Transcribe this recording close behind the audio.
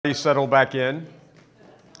Settle back in.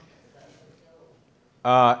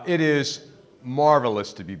 It is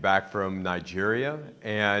marvelous to be back from Nigeria,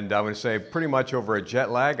 and I want to say pretty much over a jet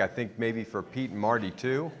lag. I think maybe for Pete and Marty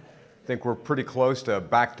too. I think we're pretty close to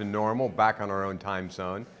back to normal, back on our own time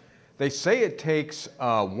zone. They say it takes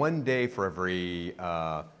 1 day for every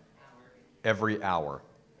hour.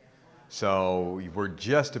 So we're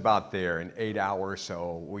just about there in 8 hours.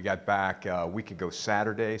 So we got back a week ago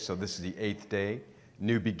Saturday, so this is the 8th day.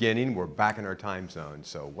 New beginning, we're back in our time zone,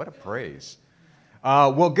 so what a praise.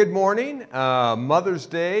 Well, good morning. Mother's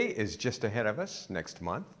Day is just ahead of us next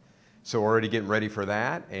month, so we're already getting ready for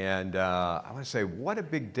that, and I want to say what a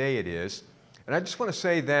big day it is. And I just want to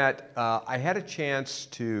say that I had a chance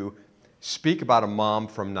to speak about a mom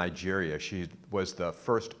from Nigeria. She was the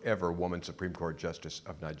first ever woman Supreme Court Justice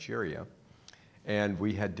of Nigeria, and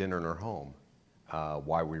we had dinner in her home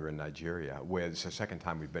while we were in Nigeria. It's the second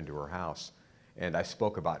time we've been to her house. And I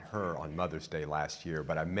spoke about her on Mother's Day last year,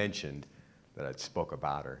 but I mentioned that I spoke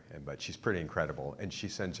about her. But she's pretty incredible, and she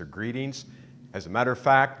sends her greetings. As a matter of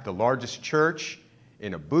fact, the largest church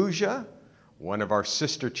in Abuja, one of our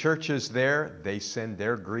sister churches there, they send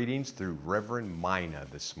their greetings through Reverend Mina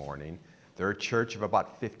this morning. They're a church of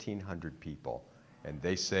about 1,500 people, and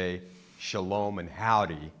they say shalom and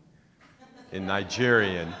howdy in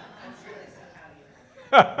Nigerian.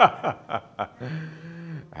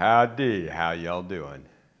 Howdy, how y'all doing?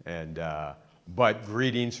 And but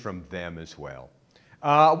greetings from them as well.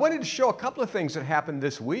 I wanted to show a couple of things that happened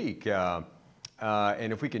this week,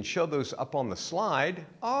 and if we can show those up on the slide.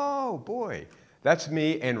 Oh boy, that's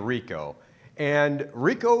me and Rico. And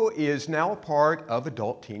Rico is now a part of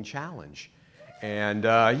Adult Teen Challenge, and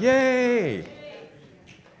yay!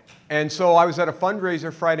 And so I was at a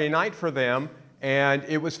fundraiser Friday night for them, and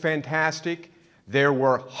it was fantastic. There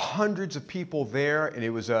were hundreds of people there, and it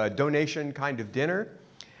was a donation kind of dinner.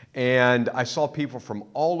 And I saw people from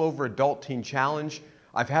all over Adult Teen Challenge.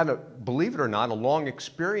 I've had, believe it or not, a long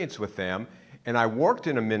experience with them. And I worked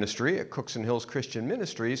in a ministry at Cookson Hills Christian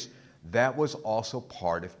Ministries that was also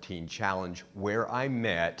part of Teen Challenge, where I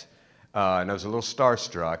met, and I was a little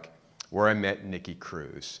starstruck, where I met Nikki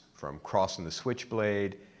Cruz from Crossing the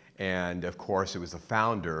Switchblade. And of course, it was the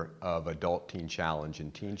founder of Adult Teen Challenge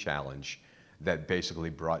and Teen Challenge that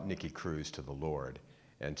basically brought Nikki Cruz to the Lord.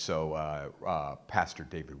 And so Pastor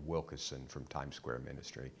David Wilkerson from Times Square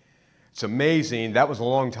Ministry. It's amazing. That was a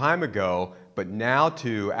long time ago, but now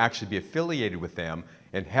to actually be affiliated with them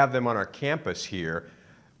and have them on our campus here,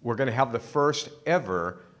 we're going to have the first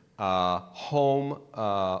ever home,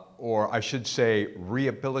 or I should say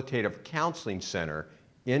rehabilitative counseling center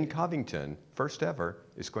in Covington. First ever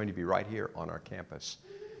is going to be right here on our campus.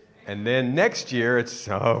 And then next year, it's,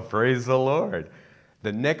 oh, praise the Lord.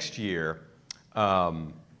 The next year,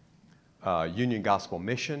 Union Gospel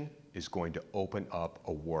Mission is going to open up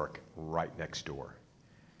a work right next door.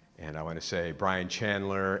 And I want to say Brian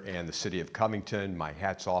Chandler and the city of Covington, my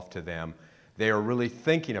hat's off to them. They are really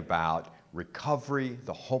thinking about recovery,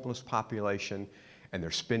 the homeless population, and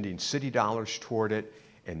they're spending city dollars toward it,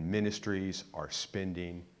 and ministries are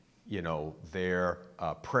spending their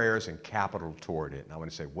prayers and capital toward it. And I want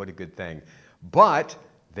to say, what a good thing. But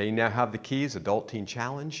they now have the keys, Adult Teen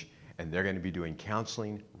Challenge, and they're going to be doing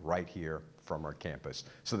counseling right here from our campus.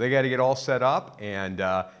 So they got to get all set up, and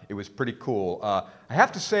it was pretty cool. I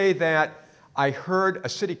have to say that I heard a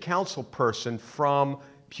city council person from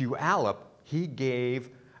Puyallup. He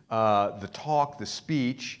gave the talk, the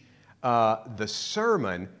speech, the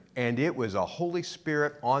sermon, and it was a Holy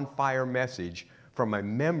Spirit on fire message from a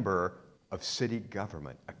member of city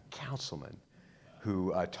government, a councilman,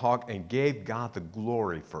 who talked and gave God the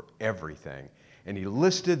glory for everything. And he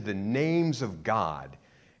listed the names of God.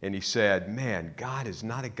 And he said, man, God is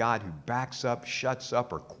not a God who backs up, shuts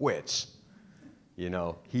up, or quits.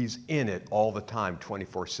 He's in it all the time,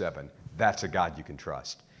 24/7. That's a God you can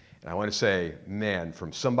trust. And I want to say, man,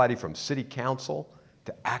 from somebody from city council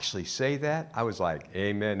to actually say that, I was like,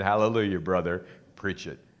 amen, hallelujah, brother, preach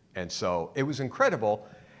it. And so it was incredible.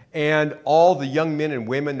 And all the young men and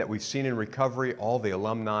women that we've seen in recovery, all the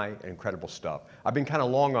alumni, incredible stuff. I've been kind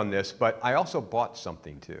of long on this, but I also bought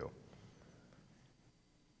something too.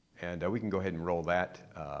 And we can go ahead and roll that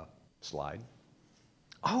slide.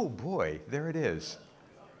 Oh boy, there it is.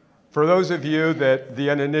 For those of you that the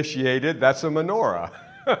uninitiated, that's a menorah.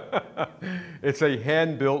 It's a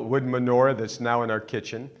hand-built wood menorah that's now in our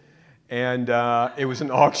kitchen. And it was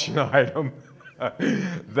an auction item.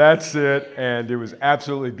 That's it, and it was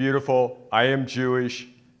absolutely beautiful. I am Jewish.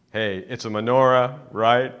 Hey, it's a menorah,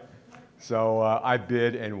 right? So I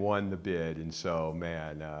bid and won the bid, and so,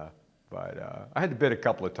 man, I had to bid a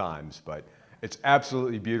couple of times, but It's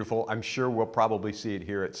absolutely beautiful. I'm sure we'll probably see it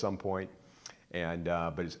here at some point,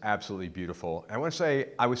 but it's absolutely beautiful. And I want to say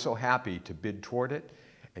I was so happy to bid toward it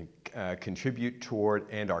and contribute toward,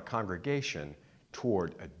 and our congregation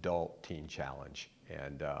toward, Adult Teen Challenge.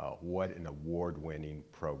 And what an award-winning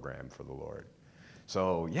program for the Lord.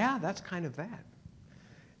 So yeah, that's kind of that.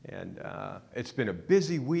 And it's been a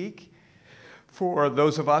busy week for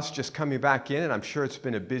those of us just coming back in, and I'm sure it's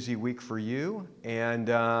been a busy week for you. And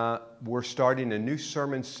we're starting a new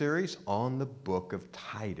sermon series on the book of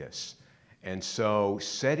Titus. And so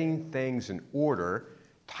setting things in order,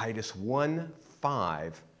 Titus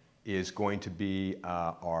 1:5 is going to be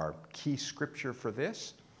our key scripture for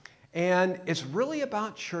this. And it's really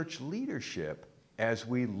about church leadership as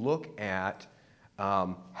we look at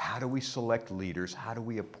how do we select leaders, how do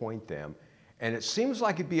we appoint them. And it seems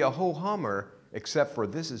like it'd be a ho-hummer, except for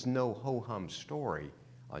this is no ho-hum story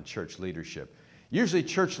on church leadership. Usually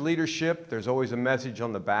church leadership, there's always a message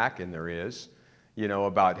on the back, and there is,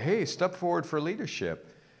 about, hey, step forward for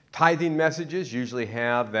leadership. Tithing messages usually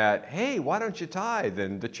have that, hey, why don't you tithe?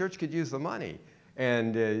 And the church could use the money.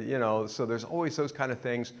 And, so there's always those kind of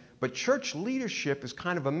things. But church leadership is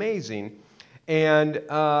kind of amazing. And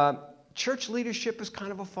church leadership is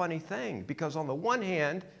kind of a funny thing, because on the one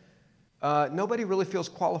hand, nobody really feels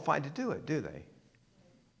qualified to do it, do they?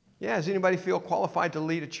 Yeah, does anybody feel qualified to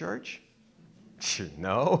lead a church?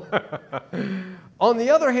 No. On the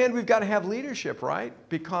other hand, we've got to have leadership, right?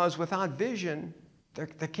 Because without vision, there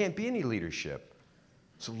can't be any leadership.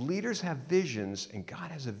 So leaders have visions, and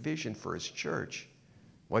God has a vision for His church.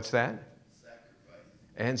 What's that? Sacrifice.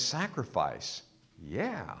 And sacrifice.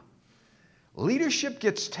 Yeah. Leadership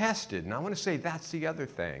gets tested, and I want to say that's the other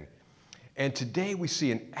thing. And today we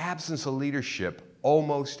see an absence of leadership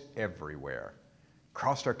almost everywhere.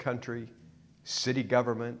 Across our country, city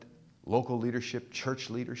government, local leadership, church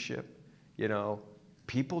leadership,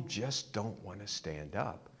 people just don't want to stand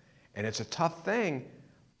up. And it's a tough thing,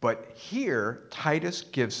 but here Titus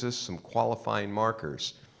gives us some qualifying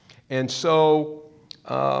markers. And so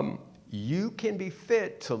you can be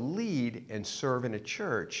fit to lead and serve in a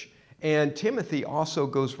church. And Timothy also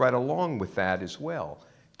goes right along with that as well.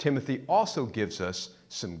 Timothy also gives us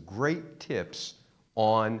some great tips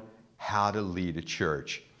on how to lead a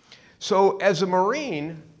church. So as a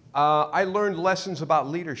Marine, I learned lessons about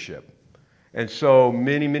leadership. And so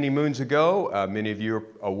many, many moons ago, many of you are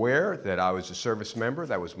aware that I was a service member.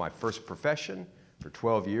 That was my first profession. For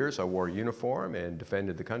 12 years, I wore a uniform and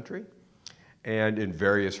defended the country, and in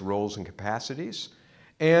various roles and capacities.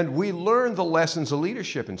 And we learned the lessons of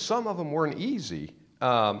leadership, and some of them weren't easy.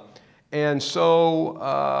 And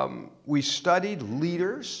so we studied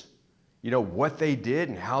leaders, what they did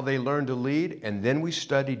and how they learned to lead, and then we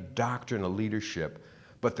studied doctrine of leadership.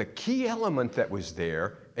 But the key element that was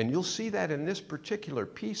there, and you'll see that in this particular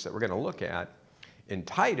piece that we're going to look at in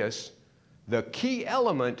Titus, the key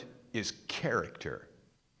element is character.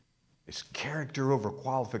 It's character over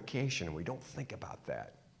qualification, and we don't think about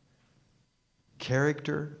that.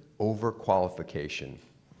 Character over qualification.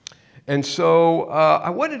 And so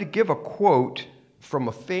I wanted to give a quote from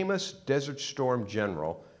a famous Desert Storm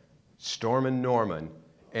general, Stormin' Norman,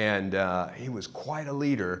 and he was quite a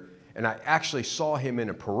leader. And I actually saw him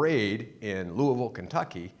in a parade in Louisville,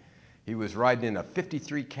 Kentucky. He was riding in a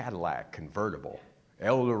 '53 Cadillac convertible,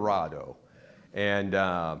 El Dorado. And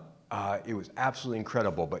it was absolutely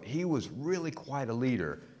incredible. But he was really quite a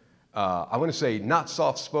leader. I want to say not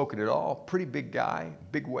soft-spoken at all, pretty big guy,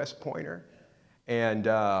 big West Pointer. And,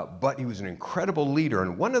 but he was an incredible leader.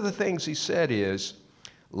 And one of the things he said is,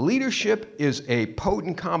 leadership is a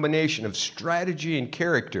potent combination of strategy and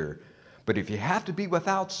character. But if you have to be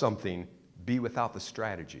without something, be without the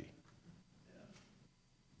strategy.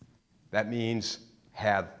 That means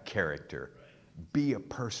have character. Be a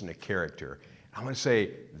person of character. I want to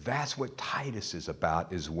say that's what Titus is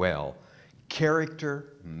about as well.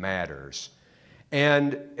 Character matters.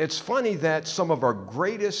 And it's funny that some of our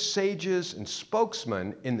greatest sages and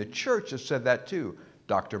spokesmen in the church have said that too.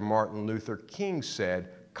 Dr. Martin Luther King said,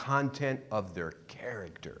 content of their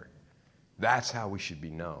character. That's how we should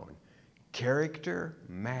be known. Character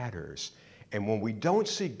matters. And when we don't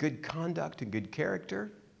see good conduct and good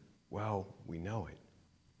character, well, we know it.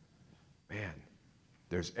 Man,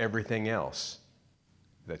 there's everything else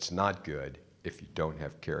that's not good if you don't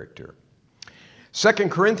have character. 2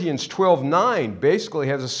 Corinthians 12:9 basically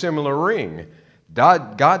has a similar ring.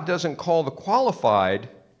 God doesn't call the qualified,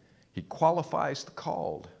 He qualifies the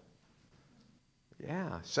called.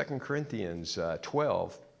 Yeah, 2 Corinthians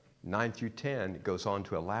 12:9 through 10 goes on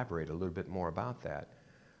to elaborate a little bit more about that.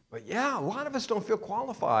 But yeah, a lot of us don't feel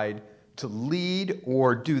qualified to lead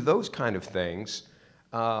or do those kind of things.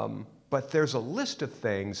 But there's a list of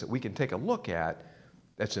things that we can take a look at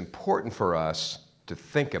that's important for us to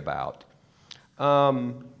think about.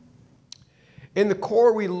 In the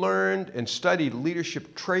core, we learned and studied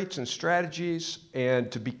leadership traits and strategies and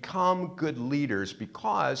to become good leaders,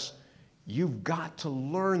 because you've got to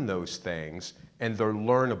learn those things and they're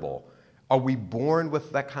learnable. Are we born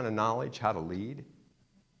with that kind of knowledge, how to lead?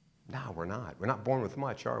 No, we're not. We're not born with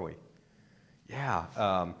much, are we?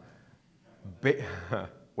 Yeah.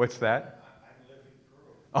 What's that?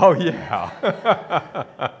 Oh,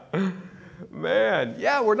 yeah. Man,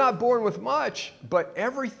 yeah, we're not born with much, but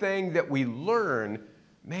everything that we learn,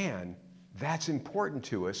 man, that's important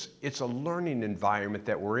to us. It's a learning environment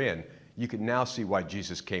that we're in. You can now see why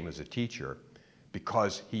Jesus came as a teacher,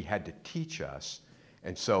 because he had to teach us.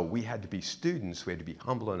 And so we had to be students. We had to be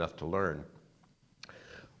humble enough to learn.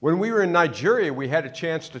 When we were in Nigeria, we had a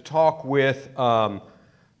chance to talk with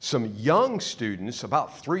some young students,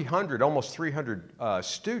 about 300, almost 300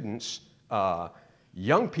 students,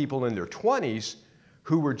 young people in their 20s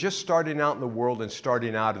who were just starting out in the world and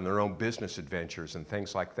starting out in their own business adventures and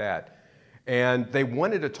things like that. And they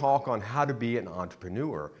wanted to talk on how to be an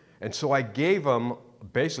entrepreneur. And so I gave them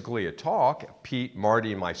basically a talk, Pete,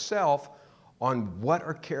 Marty, and myself, on what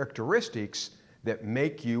are characteristics that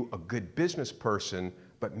make you a good business person,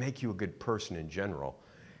 but make you a good person in general.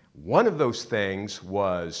 One of those things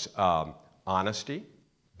was honesty,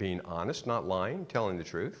 being honest, not lying, telling the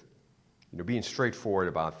truth. Being straightforward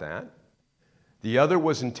about that. The other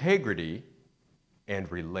was integrity and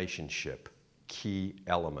relationship, key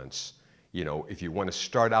elements. If you want to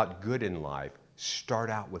start out good in life, start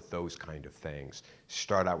out with those kind of things.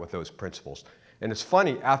 Start out with those principles. And it's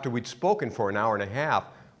funny, after we'd spoken for an hour and a half,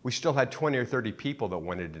 we still had 20 or 30 people that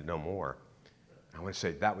wanted to know more. I want to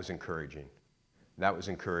say that was encouraging. That was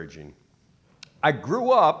encouraging. I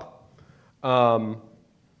grew up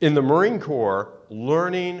in the Marine Corps,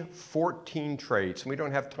 learning 14 traits. And we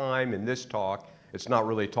don't have time in this talk. It's not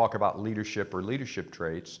really a talk about leadership or leadership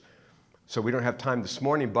traits. So we don't have time this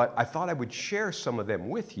morning, but I thought I would share some of them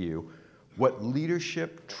with you, what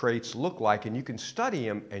leadership traits look like. And you can study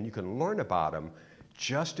them and you can learn about them,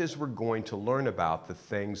 just as we're going to learn about the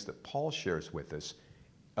things that Paul shares with us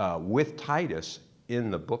with Titus in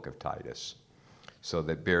the book of Titus. So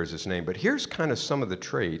that bears his name. But here's kind of some of the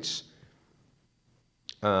traits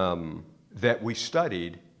that we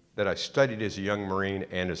studied, that I studied as a young Marine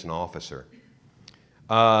and as an officer.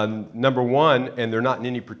 Number one, and they're not in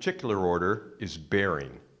any particular order, is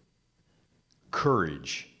bearing,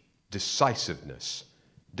 courage, decisiveness,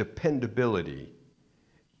 dependability,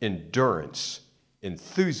 endurance,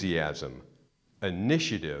 enthusiasm,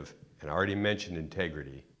 initiative, and I already mentioned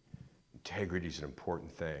integrity. Integrity is an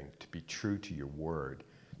important thing, to be true to your word,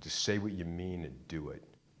 to say what you mean and do it,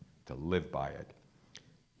 to live by it.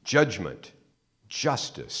 Judgment,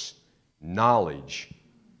 justice, knowledge,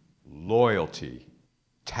 loyalty,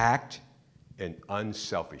 tact, and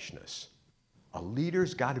unselfishness. A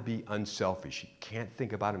leader's got to be unselfish. He can't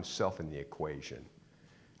think about himself in the equation.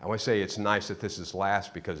 I want to say it's nice that this is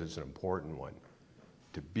last because it's an important one.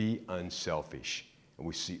 To be unselfish. And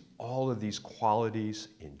we see all of these qualities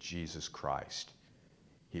in Jesus Christ.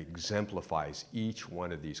 He exemplifies each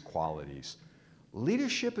one of these qualities.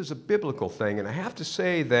 Leadership is a biblical thing, and I have to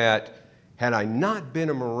say that had I not been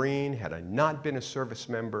a Marine, had I not been a service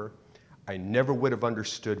member, I never would have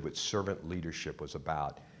understood what servant leadership was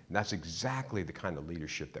about. And that's exactly the kind of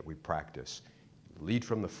leadership that we practice. Lead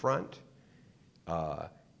from the front.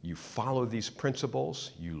 You follow these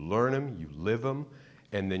principles, you learn them, you live them,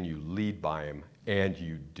 and then you lead by them, and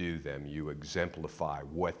you do them. You exemplify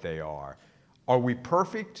what they are. Are we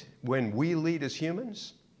perfect when we lead as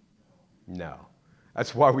humans? No.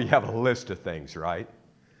 That's why we have a list of things, right?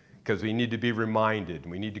 Because we need to be reminded,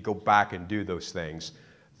 and we need to go back and do those things.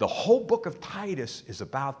 The whole book of Titus is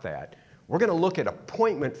about that. We're going to look at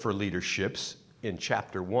appointment for leaderships in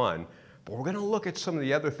chapter 1, but we're going to look at some of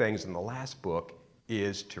the other things in the last book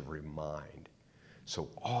is to remind. So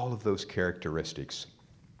all of those characteristics.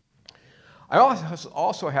 I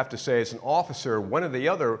also have to say, as an officer, one of the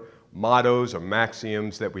other mottos or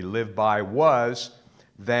maxioms that we live by was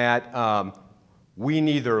that we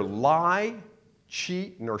neither lie,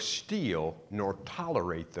 cheat, nor steal, nor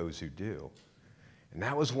tolerate those who do. And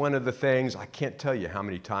that was one of the things, I can't tell you how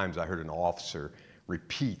many times I heard an officer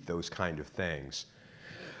repeat those kind of things.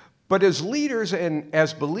 But as leaders and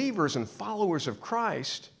as believers and followers of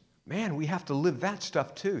Christ, man, we have to live that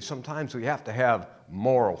stuff too. Sometimes we have to have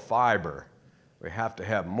moral fiber. We have to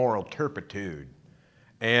have moral turpitude.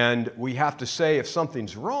 And we have to say if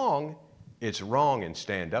something's wrong, it's wrong and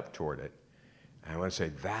stand up toward it. And I want to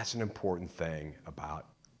say that's an important thing about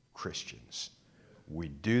Christians. We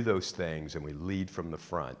do those things and we lead from the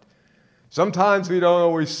front. Sometimes we don't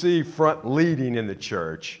always see front leading in the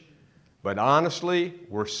church, but honestly,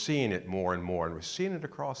 we're seeing it more and more, and we're seeing it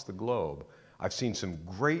across the globe. I've seen some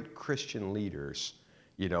great Christian leaders,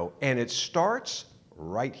 and it starts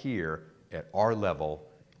right here at our level,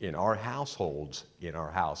 in our households, in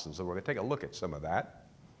our house. And so we're going to take a look at some of that.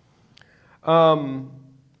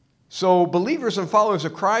 So believers and followers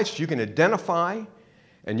of Christ, you can identify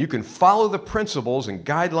and you can follow the principles and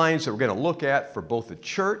guidelines that we're going to look at for both the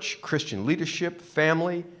church, Christian leadership,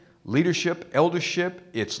 family, leadership, eldership.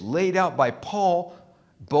 It's laid out by Paul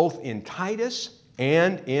both in Titus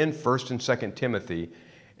and in 1st and 2nd Timothy.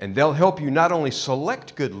 And they'll help you not only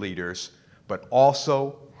select good leaders, but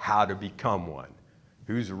also how to become one.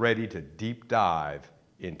 Who's ready to deep dive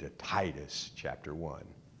into Titus chapter 1?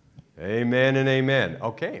 Amen and amen.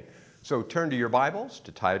 Okay, so turn to your Bibles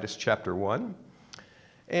to Titus chapter 1.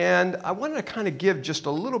 And I wanted to kind of give just a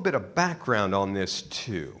little bit of background on this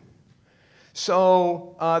too.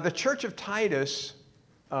 So the church of Titus,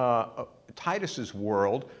 Titus's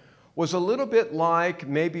world, was a little bit like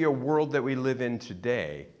maybe a world that we live in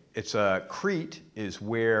today. It's Crete is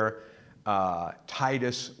where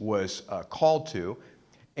Titus was called to.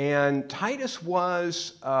 And Titus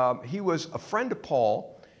was, he was a friend of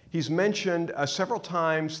Paul. He's mentioned several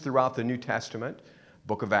times throughout the New Testament.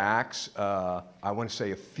 Book of Acts, I want to say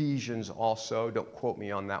Ephesians also, don't quote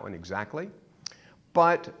me on that one exactly.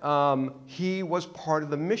 But he was part of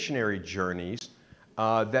the missionary journeys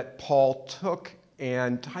that Paul took,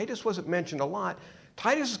 and Titus wasn't mentioned a lot.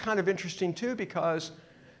 Titus is kind of interesting too because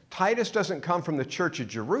Titus doesn't come from the church of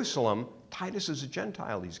Jerusalem. Titus is a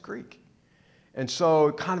Gentile, he's Greek. And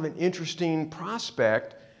so kind of an interesting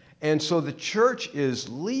prospect. And so the church is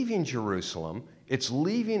leaving Jerusalem, it's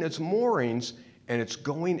leaving its moorings, and it's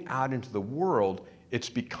going out into the world. It's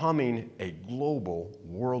becoming a global,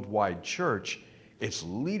 worldwide church. Its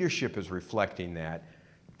leadership is reflecting that.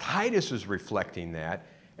 Titus is reflecting that.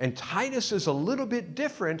 And Titus is a little bit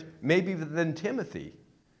different maybe than Timothy.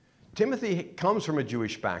 Timothy comes from a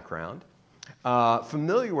Jewish background,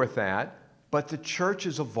 familiar with that, but the church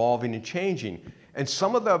is evolving and changing. And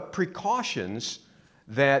some of the precautions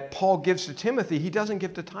that Paul gives to Timothy, he doesn't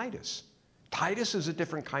give to Titus. Titus is a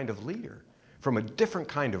different kind of leader from a different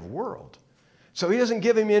kind of world. So he doesn't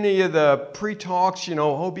give him any of the pre-talks,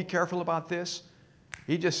 oh, be careful about this.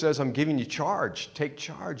 He just says, I'm giving you charge. Take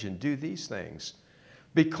charge and do these things.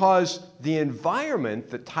 Because the environment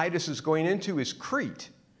that Titus is going into is Crete.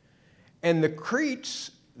 And the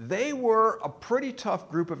Cretes, they were a pretty tough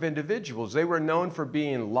group of individuals. They were known for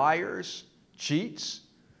being liars, cheats,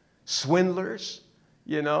 swindlers.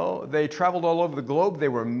 They traveled all over the globe. They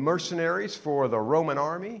were mercenaries for the Roman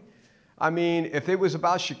army. I mean, if it was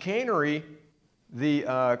about chicanery,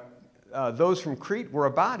 those from Crete were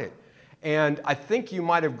about it. And I think you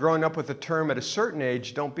might have grown up with the term at a certain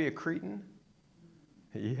age, don't be a Cretan.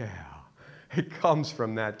 Yeah, it comes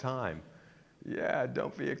from that time. Yeah,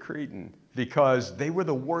 don't be a Cretan, because they were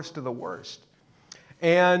the worst of the worst.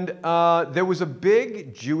 And there was a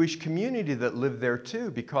big Jewish community that lived there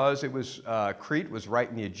too, because it was Crete was right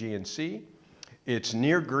in the Aegean Sea. It's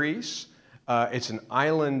near Greece. It's an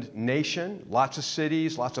island nation, lots of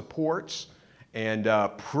cities, lots of ports, and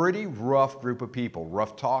pretty rough group of people,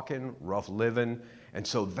 rough talking, rough living. And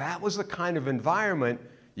so that was the kind of environment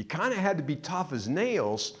you kind of had to be tough as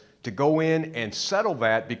nails to go in and settle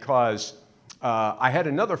that, because I had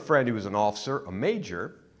another friend who was an officer, a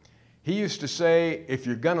major. He used to say, if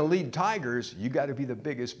you're going to lead tigers, you got to be the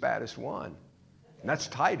biggest, baddest one. And that's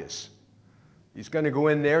Titus. He's going to go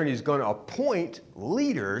in there and he's going to appoint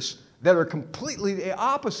leaders that are completely the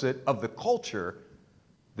opposite of the culture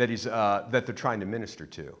that they're trying to minister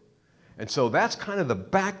to. And so that's kind of the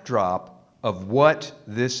backdrop of what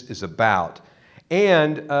this is about.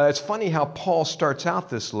 And it's funny how Paul starts out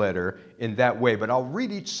this letter in that way, but I'll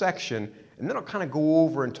read each section and then I'll kind of go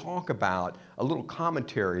over and talk about a little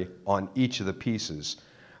commentary on each of the pieces.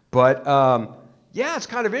 But yeah, it's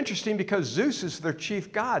kind of interesting because Zeus is their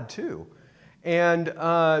chief god too. And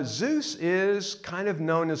Zeus is kind of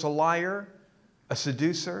known as a liar, a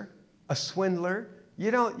seducer, a swindler.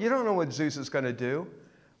 You don't know what Zeus is going to do.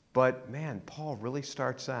 But man, Paul really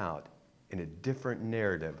starts out in a different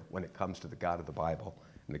narrative when it comes to the God of the Bible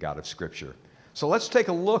and the God of Scripture. So let's take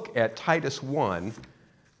a look at Titus 1,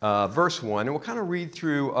 verse 1, and we'll kind of read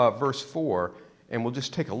through verse 4, and we'll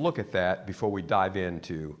just take a look at that before we dive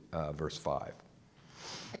into verse 5.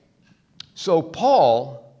 So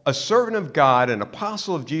Paul, a servant of God, an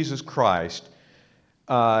apostle of Jesus Christ,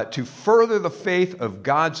 to further the faith of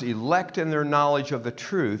God's elect in their knowledge of the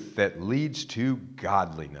truth that leads to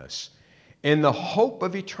godliness, in the hope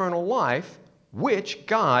of eternal life, which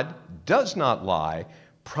God does not lie,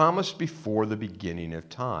 promised before the beginning of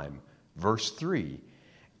time. Verse 3,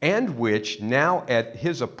 and which now at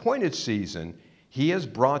his appointed season he has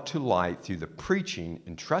brought to light through the preaching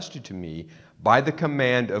entrusted to me by the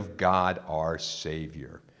command of God our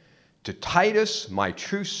Savior. To Titus, my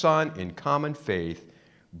true son in common faith,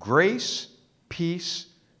 grace, peace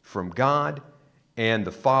from God and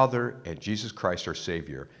the Father and Jesus Christ our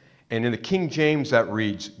Savior. And in the King James that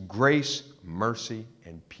reads, grace, mercy,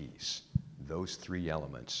 and peace. Those three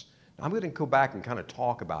elements. Now, I'm going to go back and kind of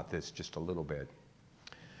talk about this just a little bit.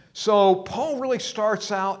 So Paul really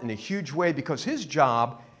starts out in a huge way because his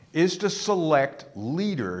job is to select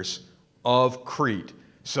leaders of Crete.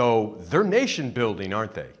 So they're nation building,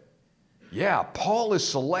 aren't they? Yeah, Paul is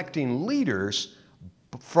selecting leaders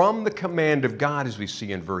from the command of God, as we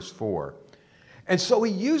see in verse 4. And so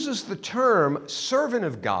he uses the term servant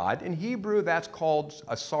of God. In Hebrew, that's called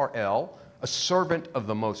a sarel, a servant of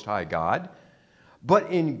the Most High God.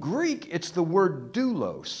 But in Greek, it's the word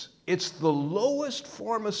doulos. It's the lowest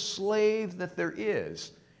form of slave that there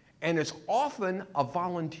is. And it's often a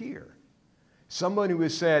volunteer. Somebody who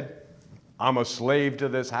has said, I'm a slave to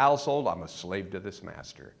this household, I'm a slave to this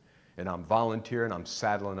master. And I'm volunteering, I'm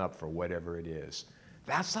saddling up for whatever it is.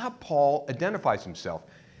 That's how Paul identifies himself.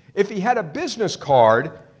 If he had a business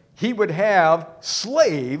card, he would have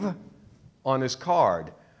slave on his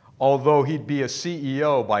card, although he'd be a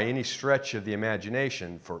CEO by any stretch of the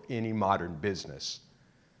imagination for any modern business.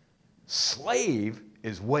 Slave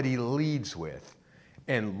is what he leads with.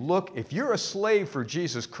 And look, if you're a slave for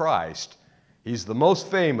Jesus Christ, he's the most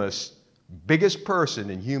famous, biggest person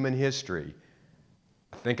in human history.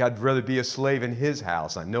 I think I'd rather be a slave in his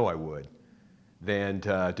house, I know I would, than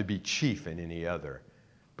to be chief in any other.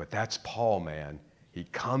 But that's Paul, man. He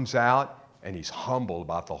comes out and he's humble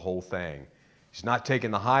about the whole thing. He's not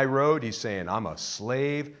taking the high road. He's saying, I'm a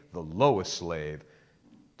slave, the lowest slave,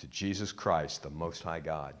 to Jesus Christ, the Most High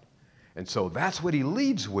God. And so that's what he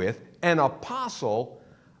leads with, an apostle,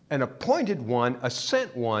 an appointed one, a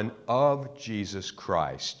sent one of Jesus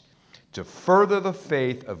Christ, to further the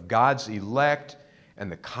faith of God's elect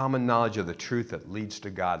and the common knowledge of the truth that leads to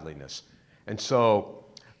godliness. And so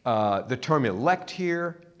the term elect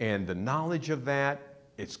here and the knowledge of that,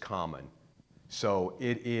 it's common. So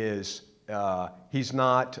it is, he's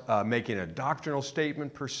not making a doctrinal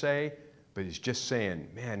statement per se, but he's just saying,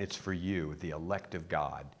 man, it's for you, the elect of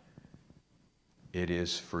God. It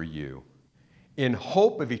is for you. In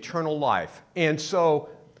hope of eternal life. And so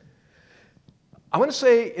I want to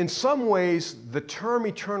say, in some ways, the term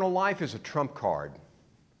eternal life is a trump card.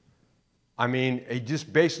 I mean, he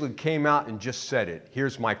just basically came out and just said it.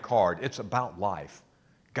 Here's my card. It's about life.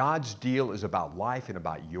 God's deal is about life and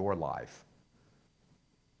about your life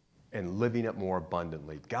and living it more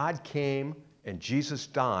abundantly. God came and Jesus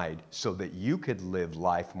died so that you could live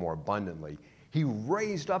life more abundantly. He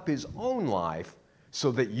raised up his own life so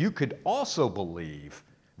that you could also believe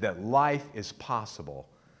that life is possible.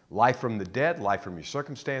 Life from the dead, life from your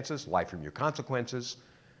circumstances, life from your consequences.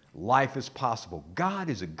 Life is possible. God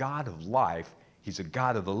is a God of life. He's a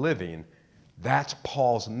God of the living. That's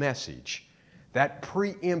Paul's message. That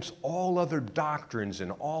preempts all other doctrines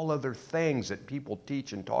and all other things that people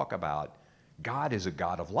teach and talk about. God is a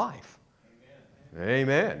God of life. Amen.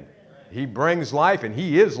 Amen. He brings life, and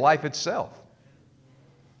he is life itself.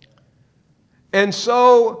 And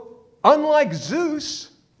so, unlike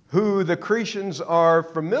Zeus, who the Cretans are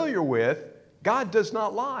familiar with, God does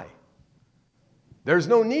not lie. There's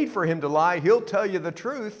no need for him to lie. He'll tell you the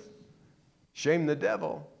truth. Shame the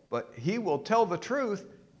devil. But he will tell the truth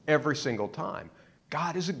every single time.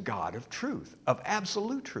 God is a God of truth, of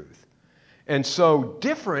absolute truth. And so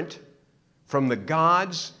different from the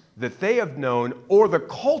gods that they have known or the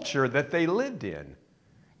culture that they lived in.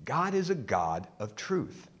 God is a God of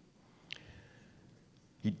truth.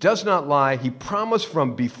 He does not lie. He promised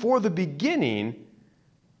from before the beginning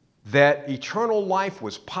that eternal life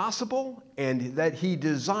was possible and that he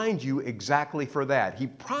designed you exactly for that. He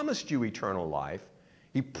promised you eternal life.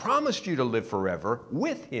 He promised you to live forever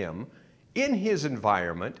with him in his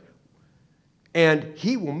environment, and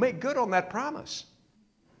he will make good on that promise.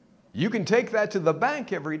 You can take that to the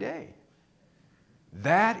bank every day.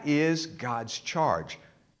 That is God's charge.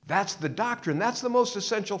 That's the doctrine. That's the most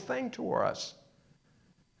essential thing to us.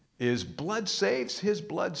 Is blood saves, his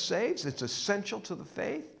blood saves. It's essential to the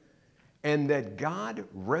faith. And that God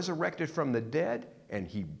resurrected from the dead, and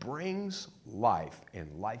he brings life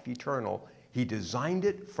and life eternal. He designed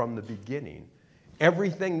it from the beginning.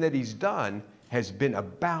 everything that he's done has been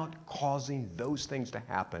about causing those things to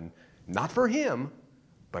happen, not for him,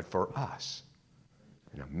 but for us.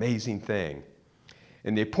 An amazing thing.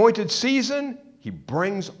 In the appointed season, he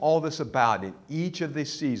brings all this about in each of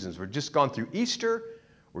these seasons. We've just gone through Easter.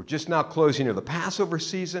 We're just now closing the Passover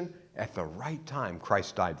season. At the right time,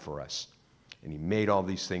 Christ died for us, and he made all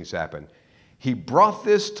these things happen. He brought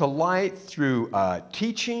this to light through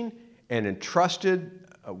teaching and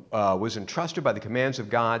was entrusted by the commands of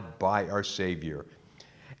God by our Savior.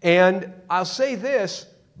 And I'll say this,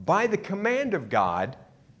 by the command of God,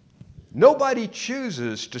 nobody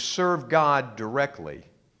chooses to serve God directly.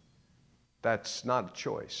 That's not a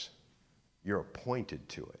choice. You're appointed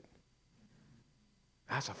to it.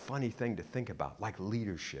 That's a funny thing to think about, like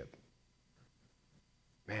leadership.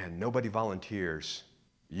 Man, nobody volunteers.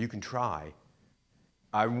 You can try.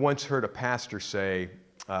 I once heard a pastor say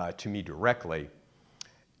to me directly,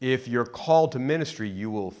 if you're called to ministry, you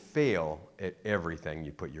will fail at everything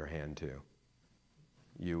you put your hand to.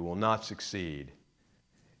 You will not succeed.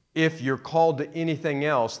 If you're called to anything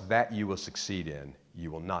else, that you will succeed in.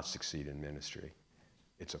 You will not succeed in ministry.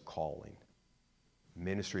 It's a calling.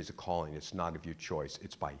 Ministry is a calling. It's not of your choice.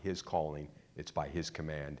 It's by his calling. It's by his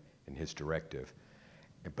command and his directive.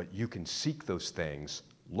 But you can seek those things,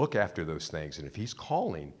 look after those things, and if he's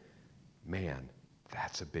calling, man,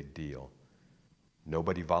 that's a big deal.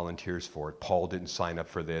 Nobody volunteers for it. Paul didn't sign up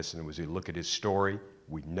for this, and as we look at his story,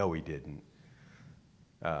 we know he didn't.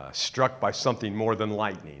 Struck by something more than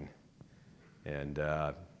lightning, and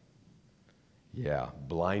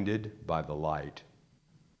blinded by the light.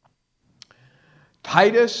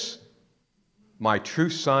 Titus, my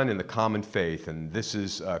true son in the common faith, and this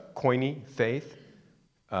is Koine faith,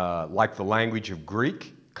 like the language of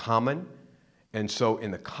Greek, common. And so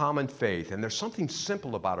in the common faith, and there's something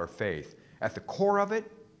simple about our faith. At the core of it,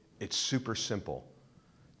 it's super simple.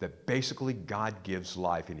 That basically God gives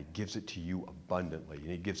life, and he gives it to you abundantly, and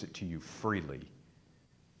he gives it to you freely.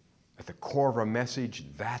 At the core of our message,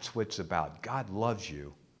 that's what it's about. God loves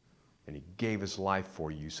you, and he gave his life for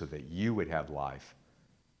you so that you would have life.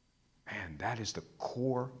 Man, that is the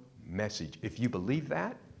core message. If you believe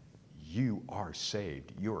that, you are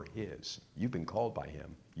saved. You're his. You've been called by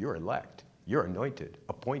him. You're elect. You're anointed,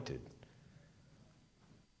 appointed.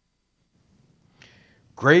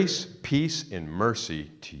 Grace, peace, and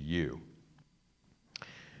mercy to you.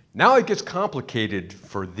 Now it gets complicated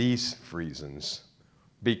for these reasons,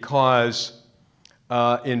 because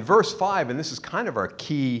in verse 5, and this is kind of our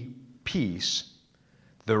key piece,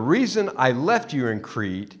 the reason I left you in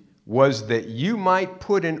Crete was that you might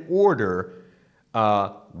put in order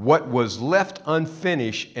what was left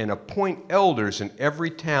unfinished and appoint elders in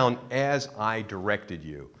every town as I directed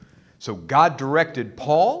you. So God directed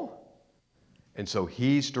Paul, and so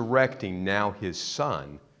he's directing now his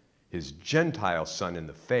son, his Gentile son in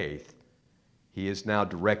the faith. He is now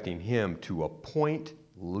directing him to appoint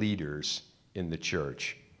leaders in the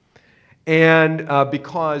church. And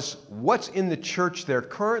because what's in the church there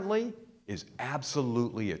currently is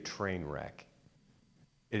absolutely a train wreck.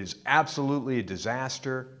 It is absolutely a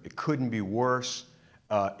disaster. It couldn't be worse.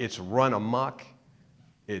 It's run amok.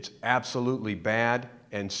 It's absolutely bad.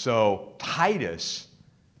 And so Titus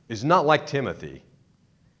is not like Timothy.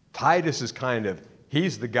 Titus is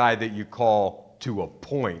he's the guy that you call to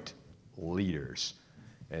appoint leaders.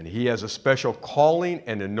 And he has a special calling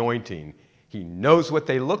and anointing. He knows what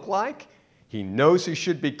they look like. He knows who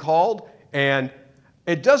should be called. And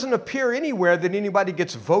it doesn't appear anywhere that anybody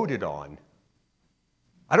gets voted on.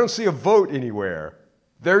 I don't see a vote anywhere.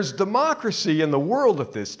 There's democracy in the world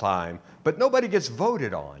at this time, but nobody gets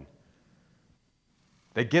voted on.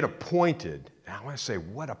 They get appointed. And I want to say,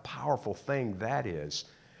 what a powerful thing that is.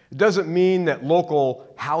 It doesn't mean that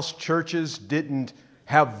local house churches didn't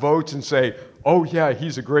have votes and say, oh yeah,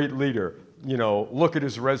 he's a great leader. You know, look at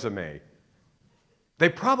his resume. They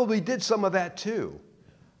probably did some of that too.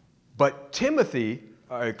 But Titus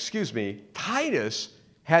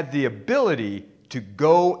had the ability to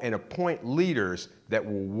go and appoint leaders that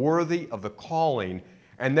were worthy of the calling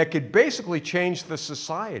and that could basically change the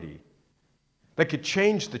society. That could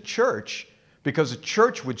change the church, because the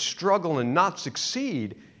church would struggle and not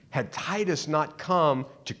succeed had Titus not come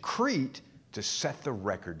to Crete to set the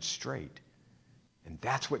record straight. And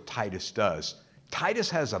that's what Titus does. Titus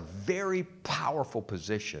has a very powerful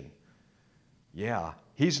position. Yeah,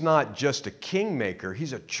 he's not just a kingmaker,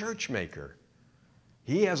 he's a church maker.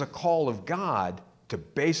 He has a call of God to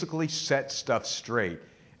basically set stuff straight.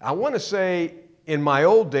 I want to say, in my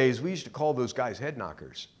old days, we used to call those guys head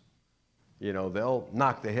knockers. You know, they'll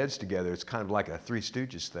knock the heads together. It's kind of like a Three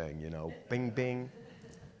Stooges thing, you know, bing, bing.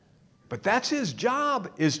 But that's his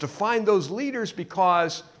job, is to find those leaders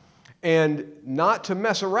and not to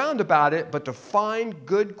mess around about it, but to find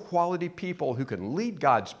good quality people who can lead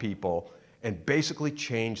God's people and basically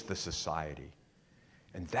change the society.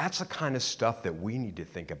 And that's the kind of stuff that we need to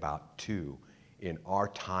think about too in our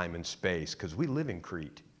time and space, because we live in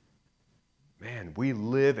Crete. Man, we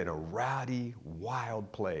live in a rowdy,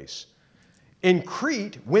 wild place. In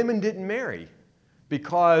Crete, women didn't marry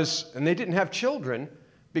and they didn't have children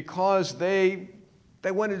because they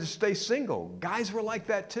wanted to stay single. Guys were like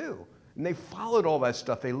that too. And they followed all that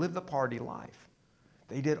stuff. They lived the party life.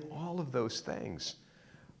 They did all of those things.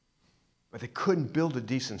 But they couldn't build a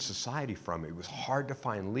decent society from it. It was hard to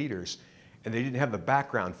find leaders, and they didn't have the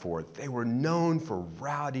background for it. They were known for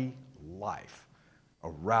rowdy life, a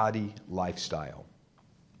rowdy lifestyle.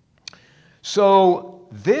 So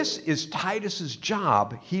this is Titus's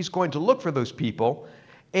job. He's going to look for those people,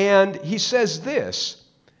 and he says this: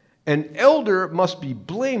 an elder must be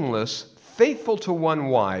blameless, faithful to one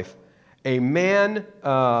wife, a man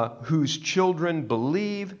whose children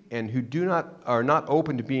believe and who are not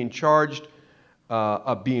open to being charged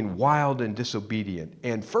of being wild and disobedient.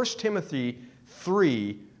 And 1 Timothy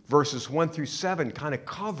 3, verses 1 through 7 kind of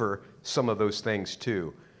cover some of those things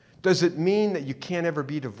too. Does it mean that you can't ever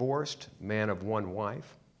be divorced, man of one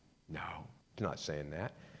wife? No, it's not saying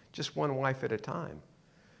that. Just one wife at a time.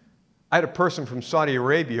 I had a person from Saudi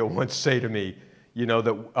Arabia once say to me,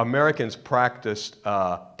 that Americans practiced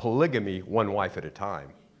polygamy one wife at a time.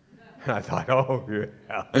 And I thought, oh,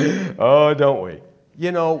 yeah. Oh, don't we?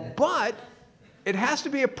 But it has to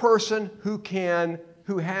be a person who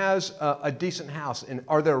has a decent house. And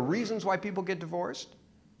are there reasons why people get divorced?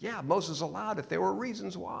 Yeah, Moses allowed it. There were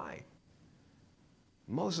reasons why.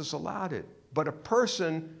 Moses allowed it. But a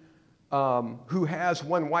person who has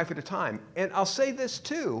one wife at a time. And I'll say this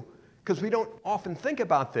too, because we don't often think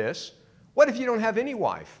about this. What if you don't have any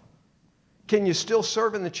wife? Can you still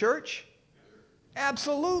serve in the church?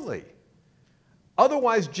 Absolutely.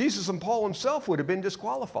 Otherwise, Jesus and Paul himself would have been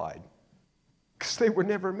disqualified because they were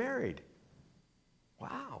never married.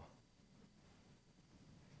 Wow.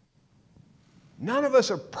 None of us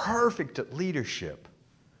are perfect at leadership,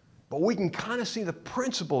 but we can kind of see the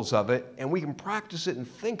principles of it, and we can practice it and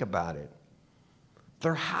think about it.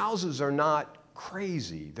 Their houses are not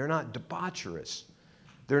crazy. They're not debaucherous.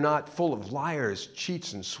 They're not full of liars,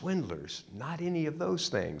 cheats, and swindlers. Not any of those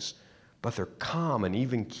things, but they're calm and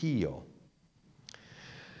even keel.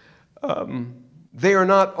 They are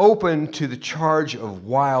not open to the charge of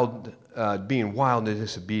being wild and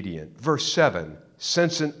disobedient. Verse 7,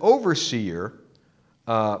 since an overseer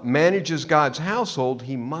manages God's household,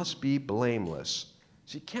 he must be blameless.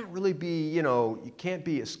 So you can't really be, you can't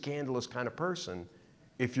be a scandalous kind of person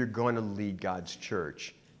if you're going to lead God's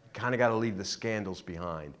church. You kind of got to leave the scandals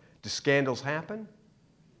behind. Do scandals happen?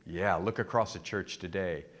 Yeah, look across the church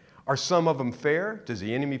today. Are some of them fair? Does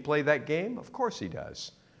the enemy play that game? Of course he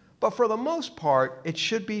does. But for the most part, it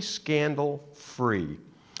should be scandal-free.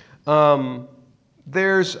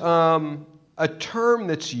 There's a term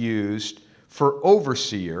that's used for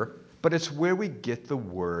overseer, but it's where we get the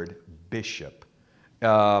word bishop.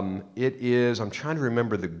 It is, I'm trying to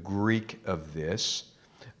remember the Greek of this,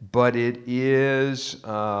 but it is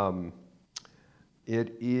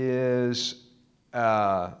episkopos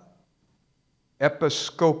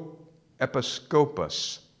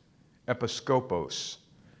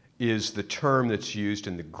is the term that's used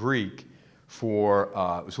in the Greek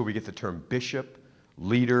for, so we get the term bishop,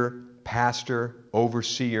 leader, pastor,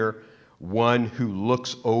 overseer, one who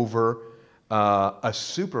looks over. A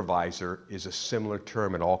supervisor is a similar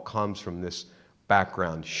term. It all comes from this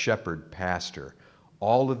background, shepherd, pastor.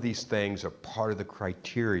 All of these things are part of the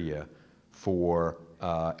criteria for,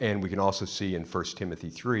 and we can also see in 1 Timothy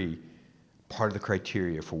 3, part of the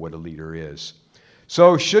criteria for what a leader is.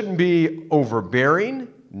 So shouldn't be overbearing,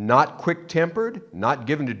 not quick-tempered, not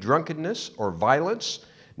given to drunkenness or violence,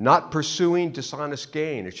 not pursuing dishonest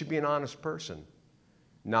gain. It should be an honest person,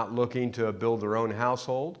 not looking to build their own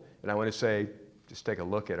household. And I want to say, just take a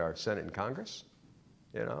look at our Senate and Congress.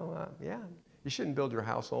 Yeah, you shouldn't build your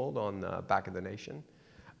household on the back of the nation.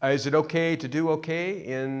 Is it okay to do okay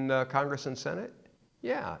in Congress and Senate?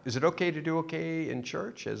 Yeah. Is it okay to do okay in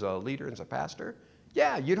church as a leader, as a pastor?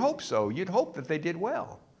 Yeah, you'd hope so. You'd hope that they did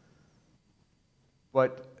well.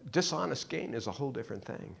 But dishonest gain is a whole different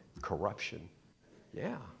thing. Corruption.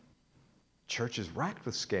 Yeah. Church is racked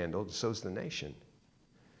with scandal, and so's the nation.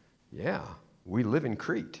 Yeah, we live in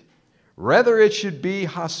Crete. Rather, it should be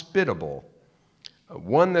hospitable.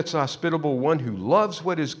 One that's hospitable, one who loves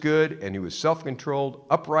what is good and who is self-controlled,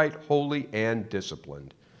 upright, holy, and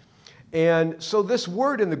disciplined. And so this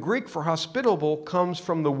word in the Greek for hospitable comes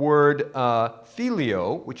from the word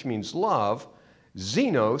phileo, which means love,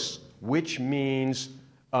 xenos, which means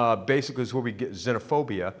basically is where we get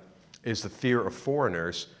xenophobia, is the fear of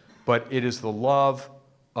foreigners, but it is the love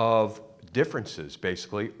of differences,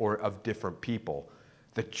 basically, or of different people.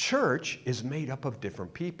 The church is made up of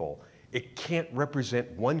different people. It can't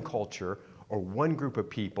represent one culture or one group of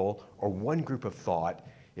people or one group of thought.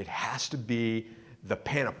 It has to be the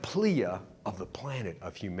panoplia of the planet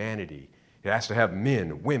of humanity. It has to have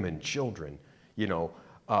men, women, children,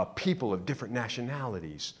 people of different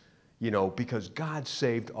nationalities, because God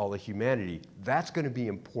saved all of humanity. That's going to be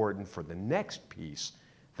important for the next piece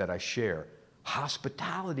that I share.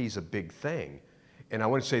 Hospitality is a big thing. And I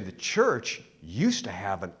want to say the church used to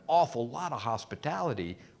have an awful lot of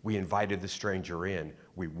hospitality. We invited the stranger in,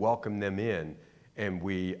 we welcomed them in, and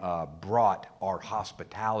we brought our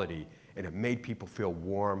hospitality, and it made people feel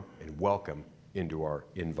warm and welcome into our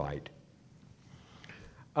invite.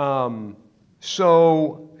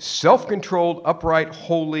 So self-controlled, upright,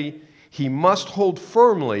 holy, he must hold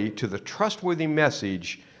firmly to the trustworthy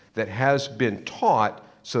message that has been taught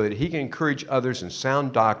so that he can encourage others in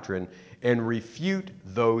sound doctrine and refute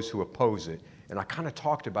those who oppose it. And I kind of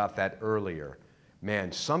talked about that earlier.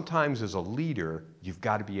 Man, sometimes as a leader, you've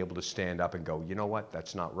got to be able to stand up and go, you know what,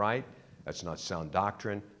 that's not right, that's not sound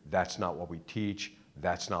doctrine, that's not what we teach,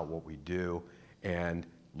 that's not what we do, and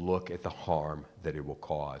look at the harm that it will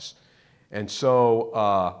cause. And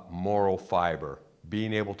so moral fiber,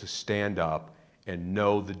 being able to stand up and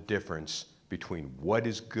know the difference between what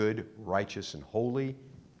is good, righteous, and holy,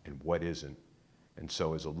 and what isn't. And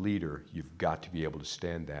so as a leader, you've got to be able to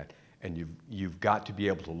stand that, and you've got to be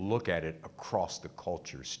able to look at it across the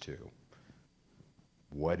cultures too.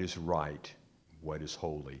 What is right? What is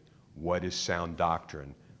holy? What is sound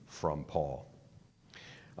doctrine from Paul?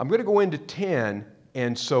 I'm going to go into 10,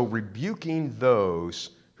 and so rebuking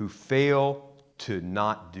those who fail to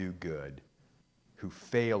not do good, who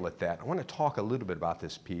fail at that. I want to talk a little bit about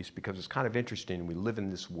this piece because it's kind of interesting. We live in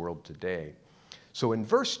this world today. So in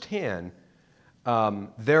verse 10,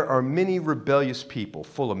 there are many rebellious people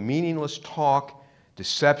full of meaningless talk,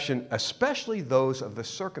 deception, especially those of the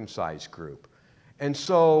circumcised group. And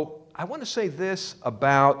so I want to say this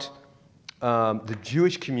about the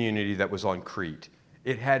Jewish community that was on Crete.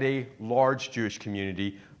 It had a large Jewish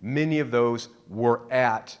community. Many of those were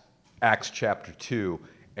at Acts chapter 2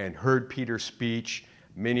 and heard Peter's speech.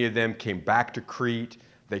 Many of them came back to Crete.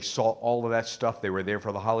 They saw all of that stuff. They were there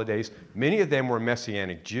for the holidays. Many of them were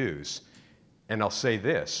Messianic Jews. And I'll say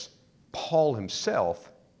this, Paul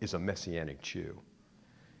himself is a Messianic Jew.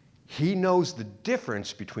 He knows the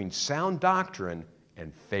difference between sound doctrine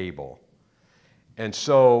and fable. And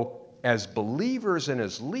so as believers and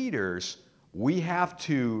as leaders, we have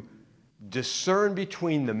to discern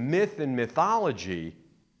between the myth and mythology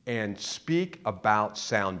and speak about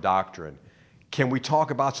sound doctrine. Can we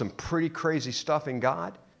talk about some pretty crazy stuff in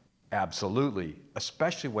God? Absolutely,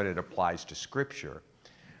 especially when it applies to Scripture.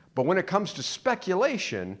 But when it comes to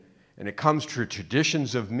speculation, and it comes to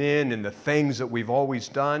traditions of men and the things that we've always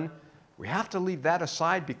done, we have to leave that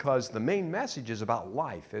aside because the main message is about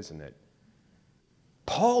life, isn't it?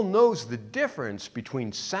 Paul knows the difference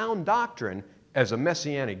between sound doctrine as a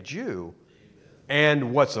Messianic Jew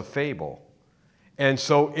and what's a fable. And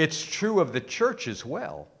so it's true of the church as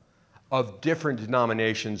well, of different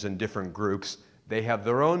denominations and different groups. They have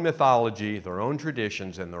their own mythology, their own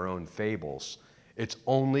traditions, and their own fables. It's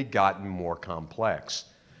only gotten more complex.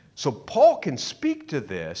 So Paul can speak to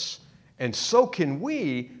this, and so can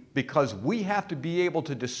we, because we have to be able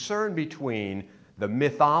to discern between the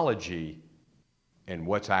mythology and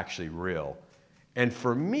what's actually real. And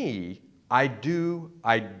for me, I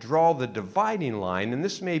draw the dividing line, and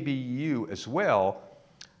this may be you as well,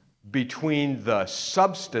 between the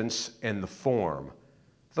substance and the form.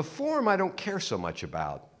 The form I don't care so much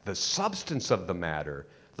about. The substance of the matter,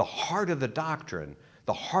 the heart of the doctrine,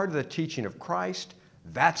 the heart of the teaching of Christ,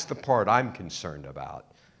 that's the part I'm concerned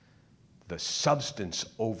about. The substance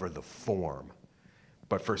over the form.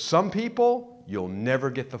 But for some people, you'll never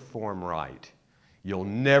get the form right. You'll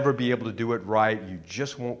never be able to do it right. You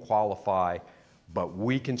just won't qualify. But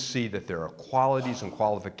we can see that there are qualities and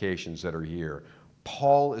qualifications that are here.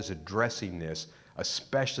 Paul is addressing this,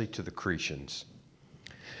 especially to the Cretans.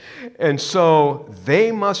 And so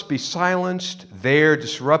they must be silenced. They're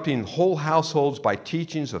disrupting whole households by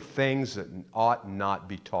teachings of things that ought not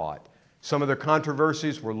be taught. Some of their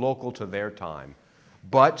controversies were local to their time,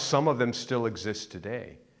 but some of them still exist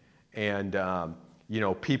today. And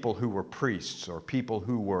people who were priests or people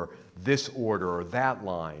who were this order or that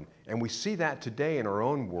line. And we see that today in our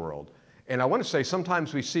own world. And I want to say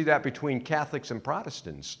sometimes we see that between Catholics and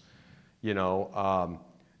Protestants. You know,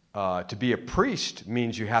 to be a priest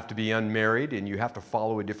means you have to be unmarried and you have to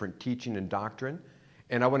follow a different teaching and doctrine.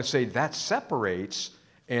 And I want to say that separates,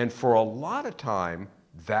 and for a lot of time,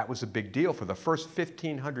 that was a big deal. For the first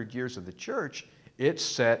 1,500 years of the church, it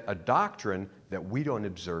set a doctrine that we don't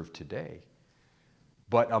observe today.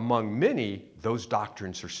 But among many, those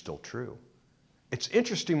doctrines are still true. It's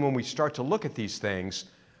interesting when we start to look at these things,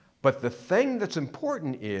 but the thing that's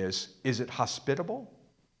important is it hospitable?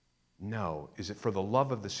 No. Is it for the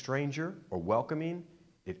love of the stranger or welcoming?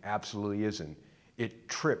 It absolutely isn't. It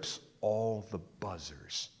trips all the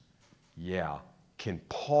buzzers. Yeah. Can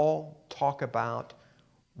Paul talk about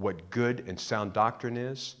what good and sound doctrine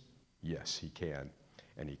is? Yes, he can.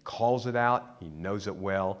 And he calls it out. He knows it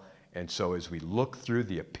well. And so as we look through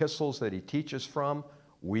the epistles that he teaches from,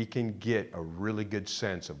 we can get a really good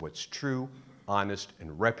sense of what's true, honest,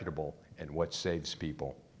 and reputable, and what saves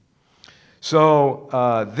people. So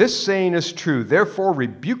this saying is true. Therefore,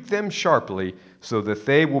 rebuke them sharply so that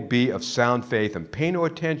they will be of sound faith, and pay no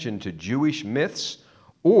attention to Jewish myths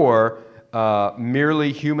or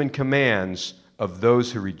merely human commands of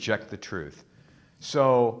those who reject the truth.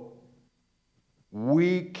 So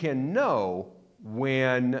we can know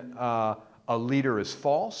when a leader is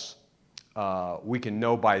false. We can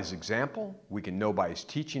know by his example. We can know by his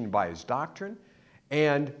teaching, by his doctrine,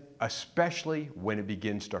 and especially when it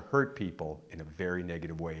begins to hurt people in a very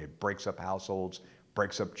negative way. It breaks up households,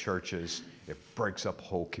 breaks up churches, it breaks up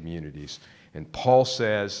whole communities. And Paul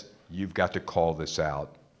says, you've got to call this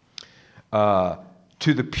out.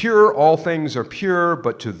 To the pure, all things are pure,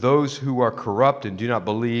 but to those who are corrupt and do not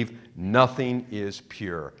believe, nothing is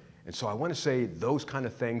pure. And so I want to say those kind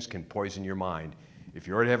of things can poison your mind. If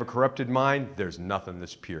you already have a corrupted mind, there's nothing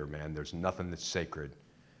that's pure, man. There's nothing that's sacred.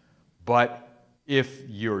 But if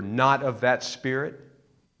you're not of that spirit,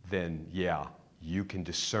 then yeah, you can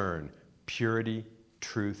discern purity,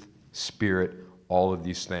 truth, spirit, all of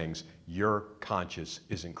these things. Your conscience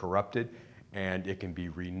isn't corrupted, and it can be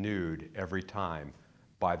renewed every time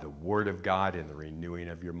by the Word of God and the renewing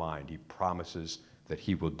of your mind. He promises that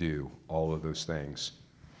he will do all of those things.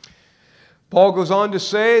 Paul goes on to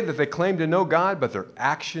say that they claim to know God, but their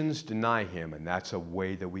actions deny him, and that's a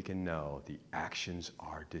way that we can know. The actions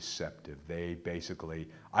are deceptive. They basically,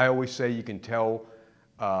 I always say you can tell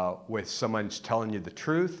when someone's telling you the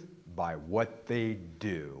truth by what they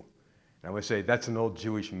do. And I would say that's an old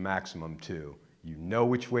Jewish maximum too. You know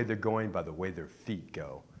which way they're going by the way their feet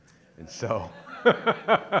go. And so,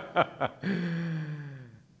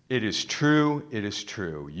 it is true, it is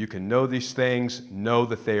true. You can know these things, know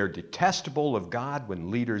that they are detestable of God when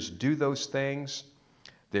leaders do those things.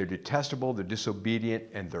 They're detestable, they're disobedient,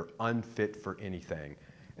 and they're unfit for anything.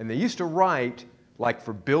 And they used to write, like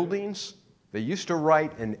for buildings, they used to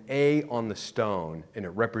write an A on the stone, and it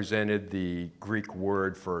represented the Greek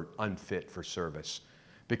word for unfit for service.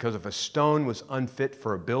 Because if a stone was unfit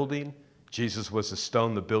for a building, Jesus was the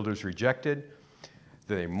stone the builders rejected.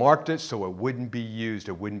 They marked it so it wouldn't be used,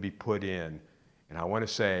 it wouldn't be put in. And I want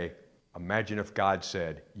to say, imagine if God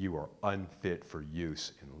said, you are unfit for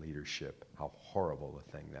use in leadership. How horrible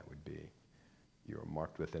a thing that would be. You are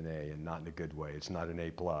marked with an A, and not in a good way. It's not an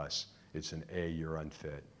A+. It's an A, you're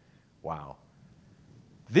unfit. Wow.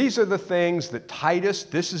 These are the things that Titus,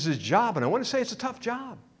 this is his job, and I want to say it's a tough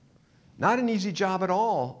job. Not an easy job at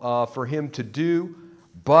all for him to do,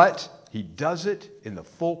 but he does it in the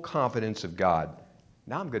full confidence of God.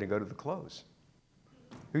 Now I'm going to go to the close.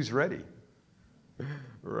 Who's ready?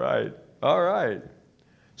 Right. All right.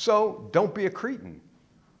 So don't be a cretin.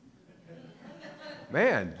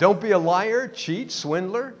 Man, don't be a liar, cheat,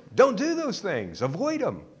 swindler. Don't do those things. Avoid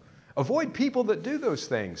them. Avoid people that do those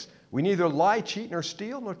things. We neither lie, cheat, nor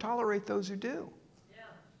steal, nor tolerate those who do.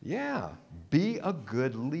 Yeah. Be a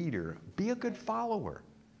good leader. Be a good follower.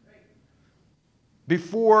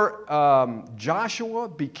 Before Joshua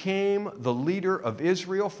became the leader of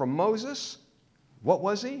Israel from Moses, what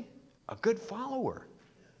was he? A good follower.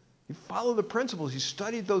 He followed the principles. He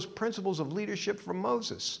studied those principles of leadership from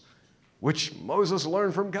Moses, which Moses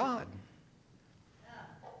learned from God.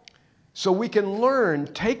 So we can learn,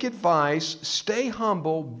 take advice, stay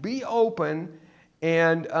humble, be open,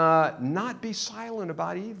 and not be silent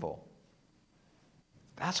about evil.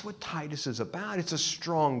 That's what Titus is about. It's a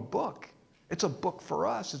strong book. It's a book for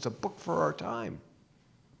us. It's a book for our time.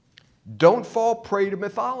 Don't fall prey to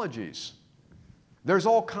mythologies. There's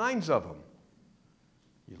all kinds of them.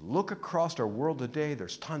 You look across our world today,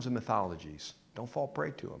 there's tons of mythologies. Don't fall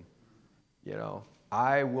prey to them. You know,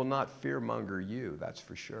 I will not fearmonger you, that's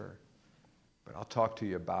for sure. But I'll talk to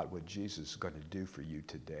you about what Jesus is going to do for you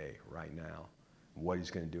today, right now, and what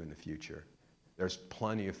he's going to do in the future. There's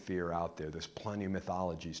plenty of fear out there. There's plenty of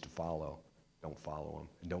mythologies to follow. Don't follow them,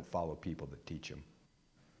 and don't follow people that teach them.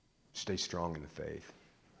 Stay strong in the faith.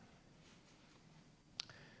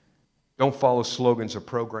 Don't follow slogans or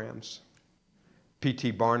programs.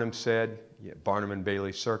 P.T. Barnum said, Barnum and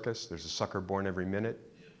Bailey Circus, there's a sucker born every minute.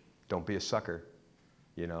 Don't be a sucker,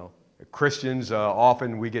 you know. Christians,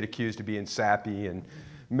 often we get accused of being sappy and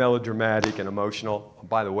melodramatic and emotional.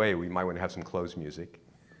 By the way, we might want to have some closed music.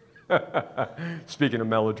 Speaking of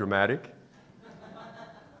melodramatic.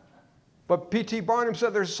 But P.T. Barnum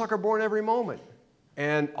said there's a sucker born every moment.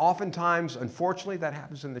 And oftentimes, unfortunately, that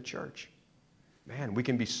happens in the church. Man, we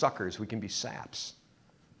can be suckers. We can be saps.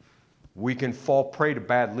 We can fall prey to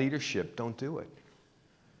bad leadership. Don't do it.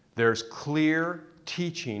 There's clear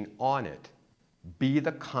teaching on it. Be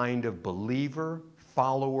the kind of believer,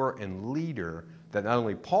 follower, and leader that not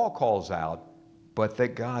only Paul calls out, but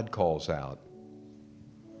that God calls out.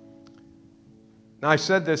 Now, I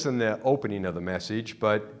said this in the opening of the message,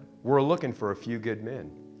 but we're looking for a few good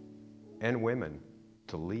men and women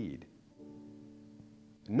to lead.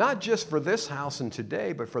 Not just for this house and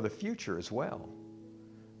today, but for the future as well.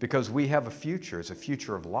 Because we have a future. It's a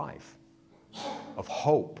future of life, of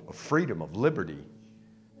hope, of freedom, of liberty.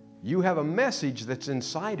 You have a message that's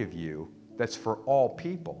inside of you that's for all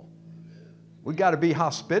people. We got to be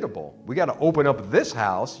hospitable. We got to open up this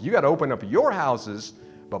house. You got to open up your houses,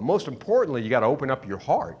 but most importantly, you got to open up your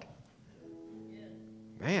heart.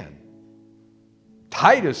 Man,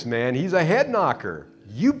 Titus, man, he's a head knocker.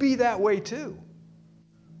 You be that way too.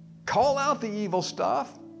 Call out the evil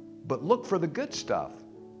stuff, but look for the good stuff.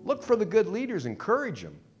 Look for the good leaders, encourage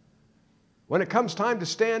them. When it comes time to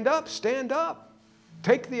stand up, stand up.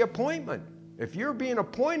 Take the appointment. If you're being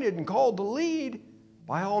appointed and called to lead,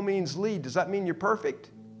 by all means lead. Does that mean you're perfect?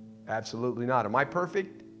 Absolutely not. Am I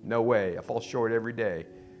perfect? No way. I fall short every day.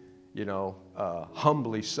 You know,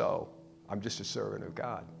 humbly so. I'm just a servant of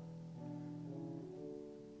God.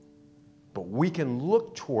 But we can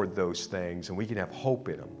look toward those things and we can have hope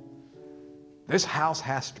in them. This house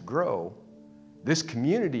has to grow. This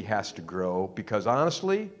community has to grow because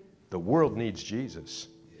honestly, the world needs Jesus.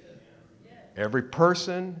 Every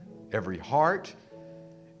person, every heart.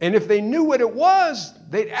 And if they knew what it was,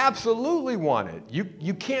 they'd absolutely want it.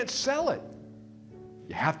 You can't sell it.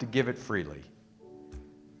 You have to give it freely.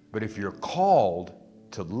 But if you're called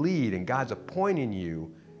to lead and God's appointing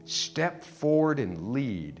you, step forward and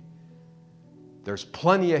lead. There's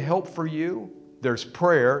plenty of help for you. There's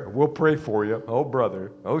prayer. We'll pray for you. Oh,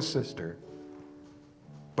 brother. Oh, sister.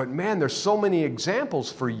 But man, there's so many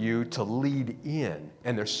examples for you to lead in.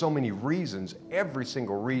 And there's so many reasons, every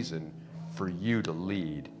single reason for you to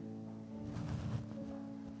lead.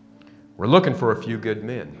 We're looking for a few good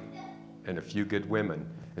men and a few good women.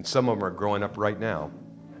 And some of them are growing up right now.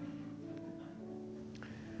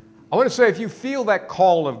 I want to say if you feel that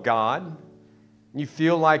call of God, you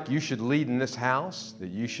feel like you should lead in this house, that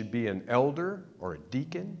you should be an elder or a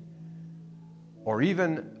deacon, or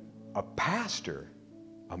even a pastor,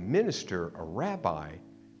 a minister, a rabbi,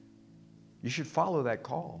 you should follow that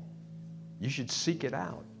call. You should seek it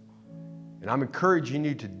out. And I'm encouraging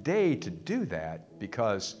you today to do that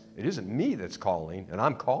because it isn't me that's calling, and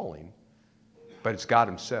I'm calling, but it's God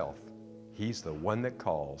himself. He's the one that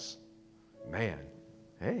calls. Man,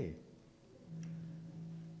 hey.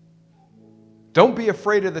 Don't be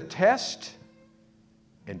afraid of the test,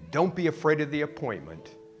 and don't be afraid of the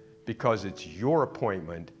appointment because it's your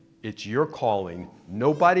appointment. It's your calling.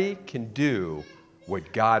 Nobody can do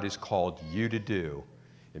what God has called you to do.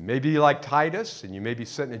 It may be like Titus, and you may be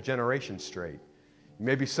setting a generation straight. You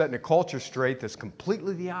may be setting a culture straight that's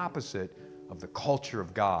completely the opposite of the culture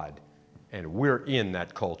of God, and we're in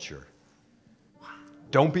that culture.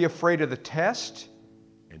 Don't be afraid of the test,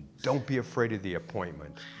 and don't be afraid of the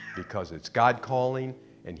appointment because it's God calling,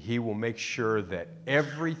 and he will make sure that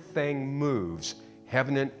everything moves,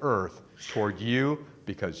 heaven and earth, toward you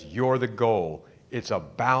because you're the goal. It's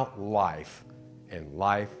about life and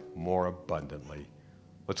life more abundantly.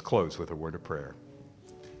 Let's close with a word of prayer.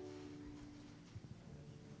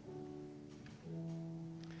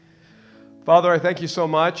 Father, I thank you so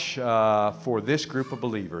much for this group of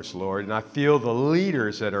believers, Lord, and I feel the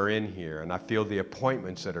leaders that are in here, and I feel the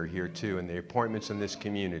appointments that are here too, and the appointments in this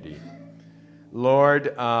community.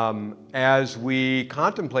 Lord, as we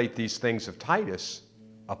contemplate these things of Titus,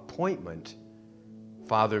 appointment,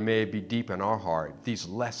 Father, may it be deep in our heart, these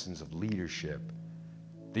lessons of leadership,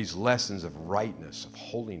 these lessons of rightness, of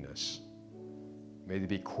holiness. May they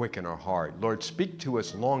be quick in our heart. Lord, speak to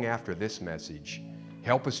us long after this message.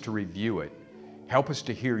 Help us to review it. Help us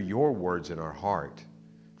to hear your words in our heart.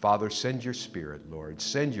 Father, send your Spirit, Lord.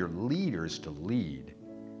 Send your leaders to lead.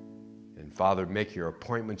 And Father, make your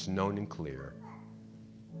appointments known and clear.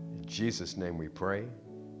 In Jesus' name we pray.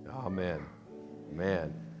 Amen.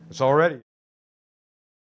 Amen. It's already.